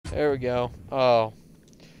There we go. Oh,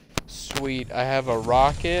 sweet. I have a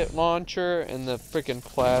rocket launcher and the freaking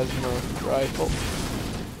plasma rifle.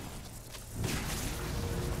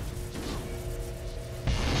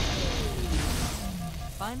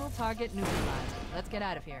 Final target neutralized. Let's get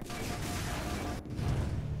out of here.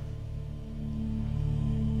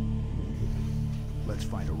 Let's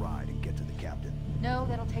find a ride and get to the captain. No,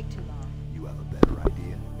 that'll take too long. You have a better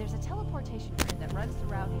idea? There's a teleportation grid that runs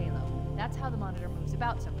throughout Halo. That's how the monitor moves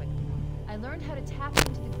about so quickly. I learned how to tap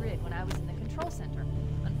into the grid when I was in the control center.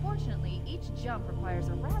 Unfortunately, each jump requires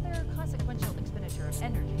a rather consequential expenditure of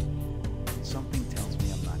energy. Something tells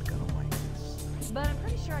me I'm not gonna like this. But I'm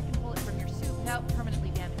pretty sure I can pull it from your suit without permanently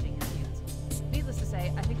damaging your fuse. Needless to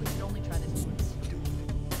say, I think we should only try this once.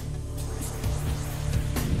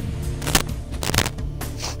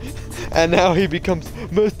 And now he becomes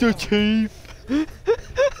Master Chief.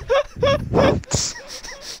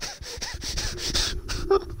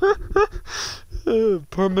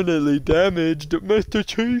 Permanently damaged Master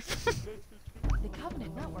Chief. The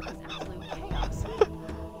Covenant network is absolute chaos.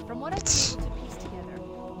 From what I've been able to piece together,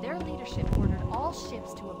 their leadership ordered all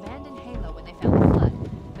ships to abandon Halo when they found the flood,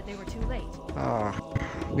 but they were too late.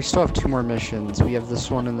 We still have 2 more missions. We have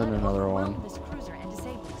this one and then another one. This cruiser and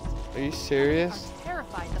disabled it. Are you serious? I'm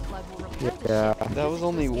terrified the flood will repair the Yeah. ship. That was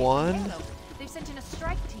only Escape one? Halo. They've sent in a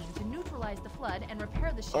strike team to neutralize the flood and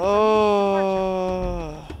repair the ship.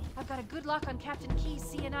 Oh. I've got a good lock on Captain Key's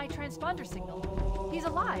CNI transponder signal. He's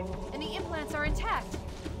alive, and the implants are intact.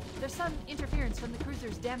 There's some interference from the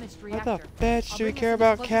cruiser's damaged What reactor. the fetch I'll do we bring care us as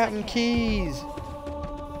about close as I Captain can. Keys?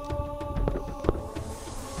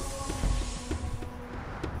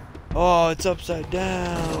 Oh, it's upside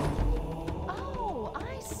down. Oh,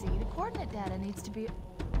 I see. The coordinate data needs to be...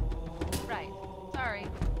 Right. Sorry.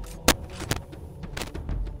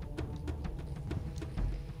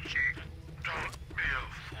 Don't be a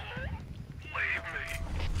fool. Leave me.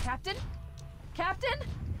 Captain? Captain?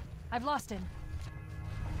 I've lost him.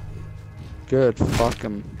 Good, fuck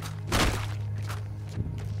him.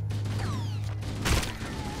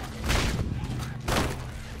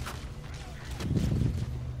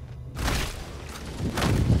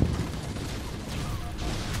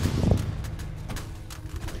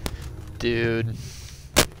 Dude.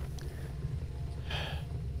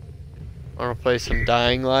 Wanna play some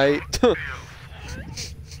Dying Light? Captain?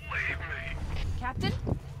 Captain?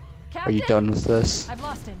 Are you done with this? I've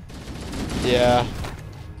lost him. Yeah.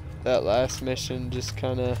 That last mission just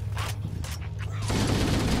kinda...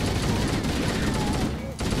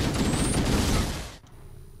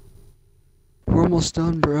 We're almost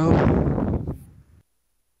done, bro.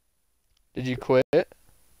 Did you quit?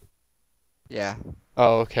 Yeah.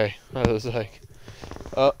 Oh, okay. I was like,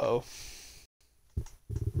 uh-oh.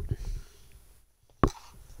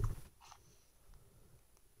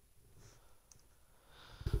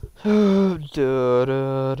 Da,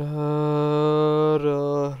 da, da, da,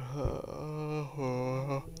 da.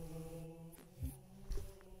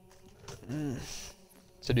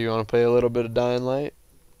 So do you want to play a little bit of Dying Light?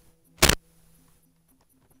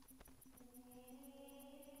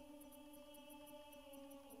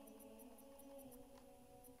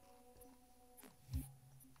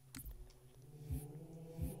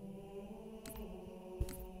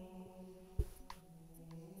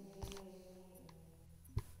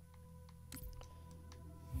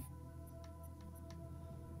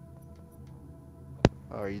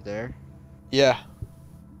 Oh, are you there? Yeah.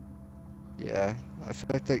 Yeah. I feel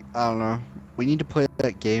like I don't know. We need to play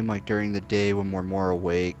that game like during the day when we're more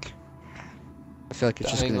awake. I feel like it's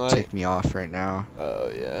just Dying gonna Light. tick me off right now.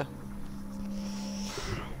 Oh, yeah.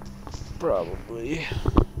 Probably.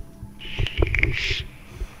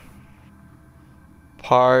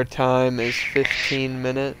 Par time is 15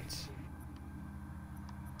 minutes.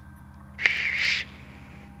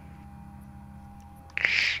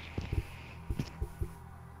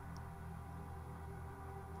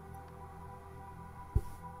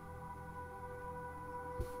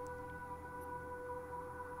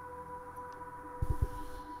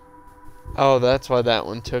 Oh, that's why that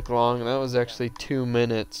one took long. That was actually 2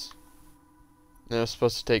 minutes. And it was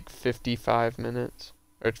supposed to take 55 minutes.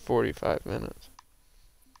 Or 45 minutes.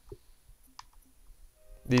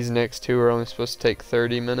 These next two are only supposed to take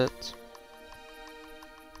 30 minutes.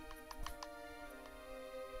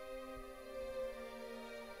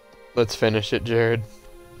 Let's finish it, Jared.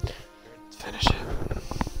 Let's finish it.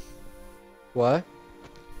 What?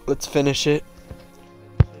 Let's finish it.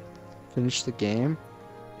 Finish the game?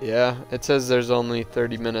 Yeah, it says there's only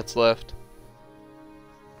 30 minutes left.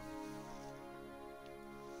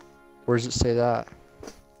 Where does it say that?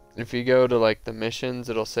 If you go to like the missions,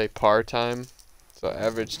 it'll say par time. So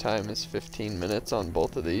average time is 15 minutes on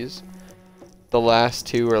both of these. The last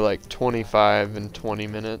two are like 25 and 20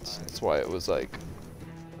 minutes. That's why it was like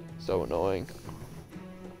so annoying.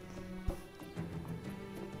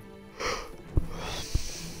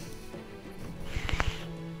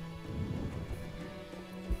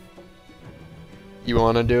 You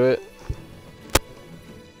want to do it?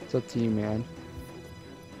 It's up to you, man.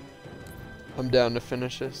 I'm down to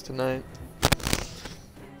finish this tonight.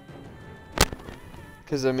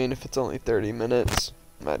 Because, I mean, if it's only 30 minutes,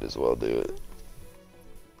 might as well do it.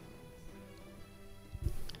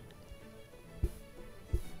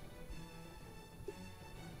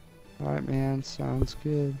 Alright, man. Sounds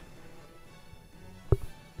good.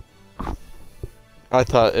 I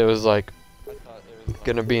thought it was like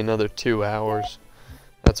gonna be another 2 hours.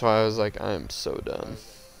 That's why I was like, I'm so done.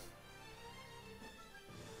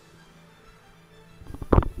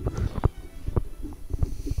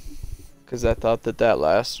 Because I thought that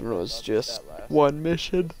last one was just one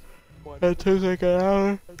mission. That took like an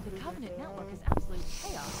hour. The Covenant network is absolute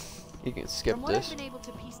chaos. You can skip From what I've this. been able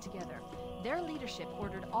to piece together, their leadership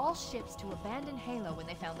ordered all ships to abandon Halo when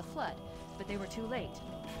they found the Flood, but they were too late.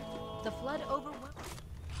 The Flood overwhelmed...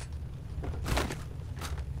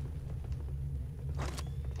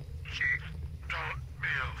 Chief, don't be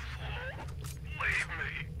a fool. Leave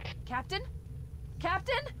me. Captain?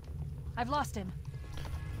 Captain? I've lost him.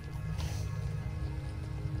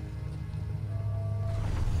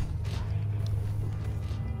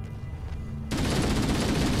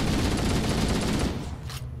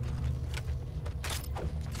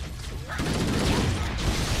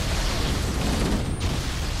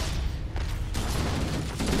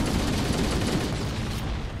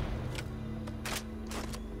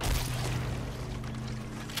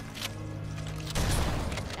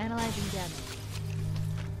 Analyzing damage.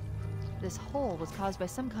 This hole was caused by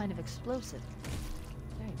some kind of explosive.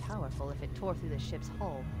 Very powerful if it tore through the ship's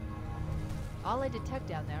hull. All I detect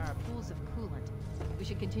down there are pools of coolant. We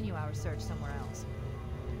should continue our search somewhere else.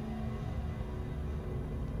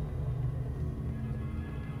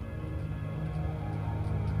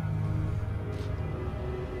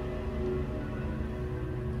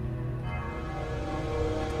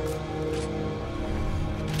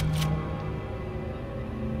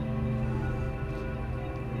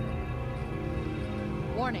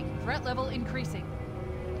 Warning, threat level increasing.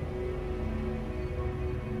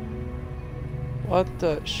 What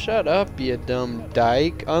the? Shut up, you dumb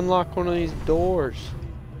dyke. Unlock one of these doors.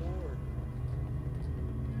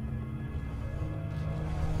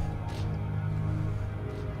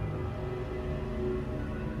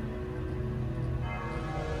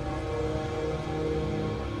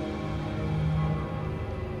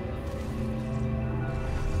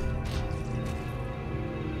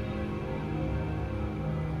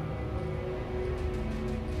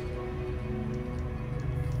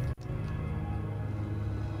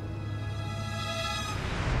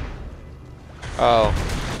 Oh.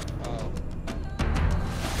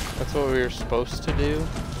 That's what we were supposed to do?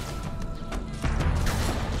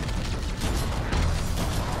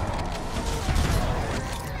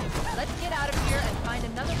 Let's get out of here and find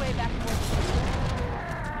another way back towards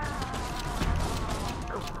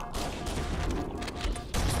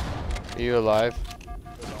the Are you alive?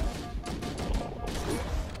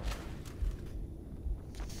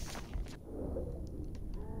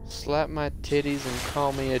 Slap my titties and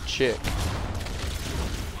call me a chick.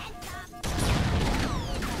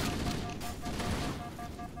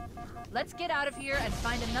 Let's get out of here and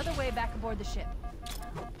find another way back aboard the ship.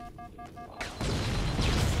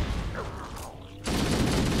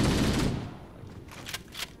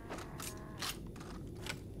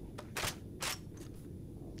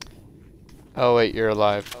 Oh wait, you're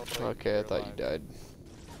alive. Okay, I thought you died.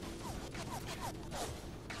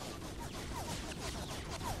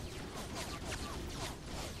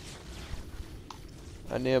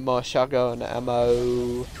 I need more shotgun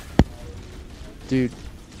ammo. Dude,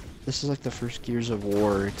 this is like the first Gears of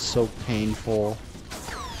War. It's so painful.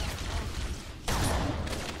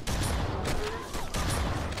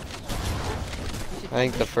 I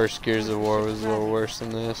think the first Gears of War was a little worse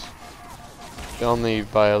than this. Only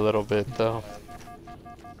by a little bit though.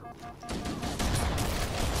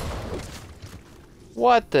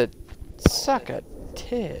 What the? Suck a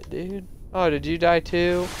tit, dude. Oh, did you die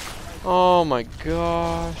too? Oh my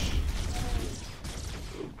gosh.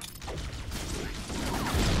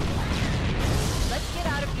 Let's get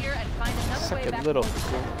out of here and find another Suck way a back little. aboard the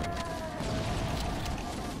ship.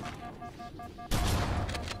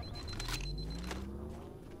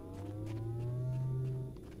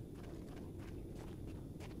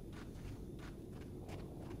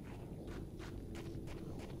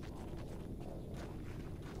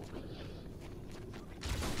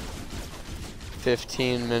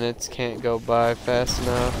 15 minutes can't go by fast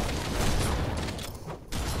enough.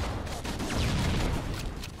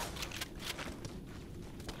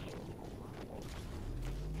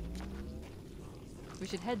 We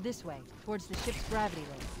should head this way, towards the ship's gravity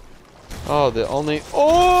lake. Oh, the only.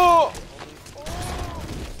 Oh!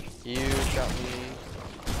 You got me in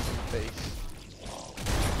the face.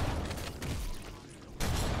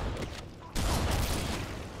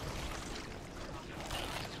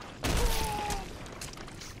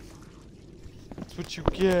 That's what you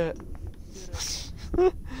get.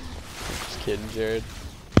 Just kidding, Jared.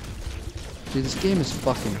 Dude, this game is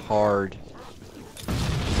fucking hard.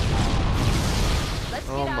 Let's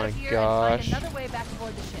Oh get out my of here gosh. and find another way back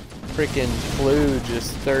aboard the ship. Freaking flew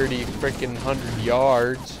just 30 freaking 100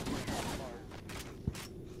 yards.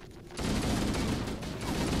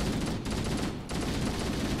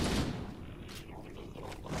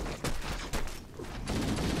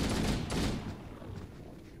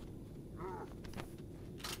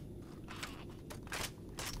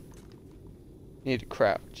 Need to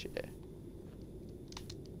crouch, yeah.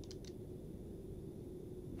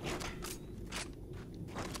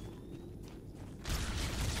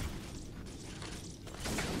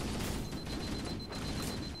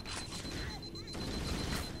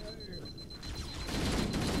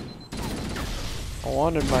 I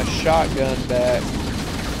wanted my shotgun back.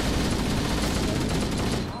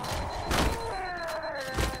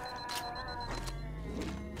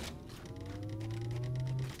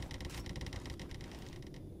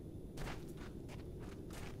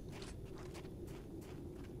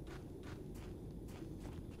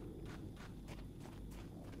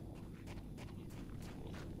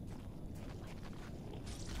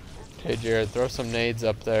 Okay, Jared, throw some nades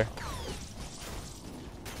up there.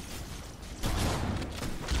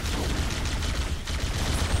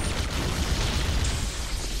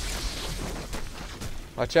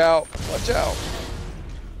 Watch out! Watch out!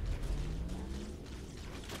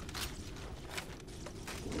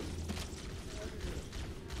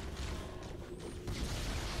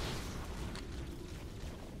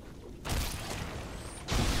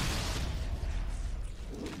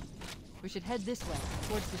 We should head this way,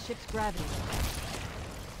 towards the ship's gravity lake.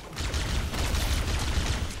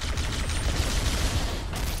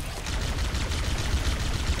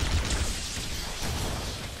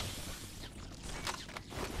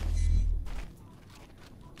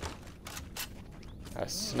 A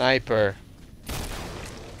sniper.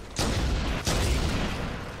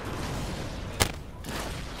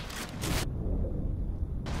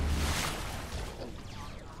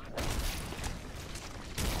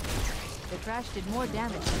 The crash did more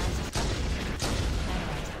damage than I suspected.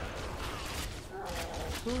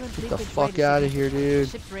 Get the fuck out of here, The dude.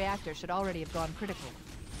 ship's reactor should already have gone critical.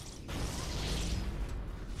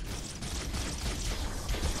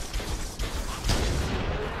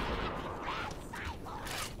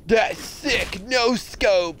 That's sick! No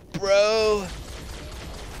scope, bro!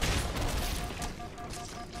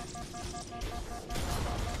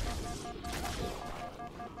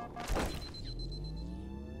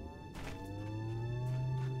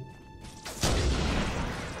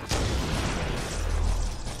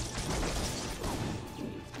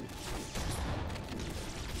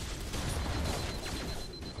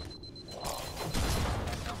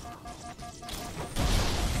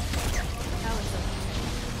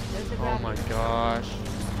 Oh my gosh.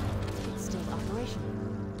 It's still operational.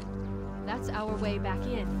 That's our way back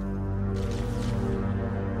in.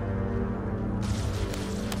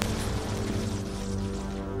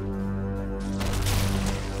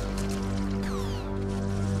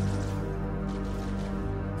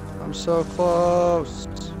 I'm so close.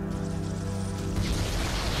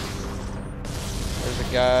 There's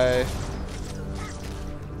a guy.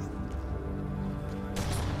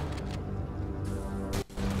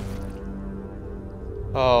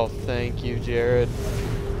 Oh, thank you, Jared.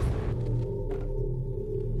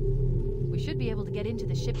 We should be able to get into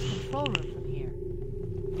the ship's control room from here.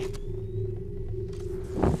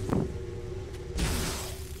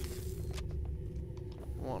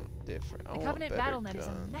 I want different. I The want Covenant better BattleNet is a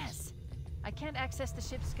guns. mess. I can't access the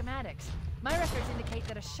ship's schematics. My records indicate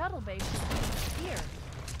that a shuttle base should be here.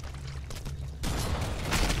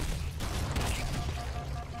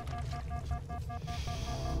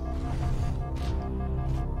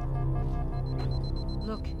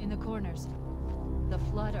 Look, in the corners. The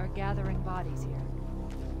Flood are gathering bodies here.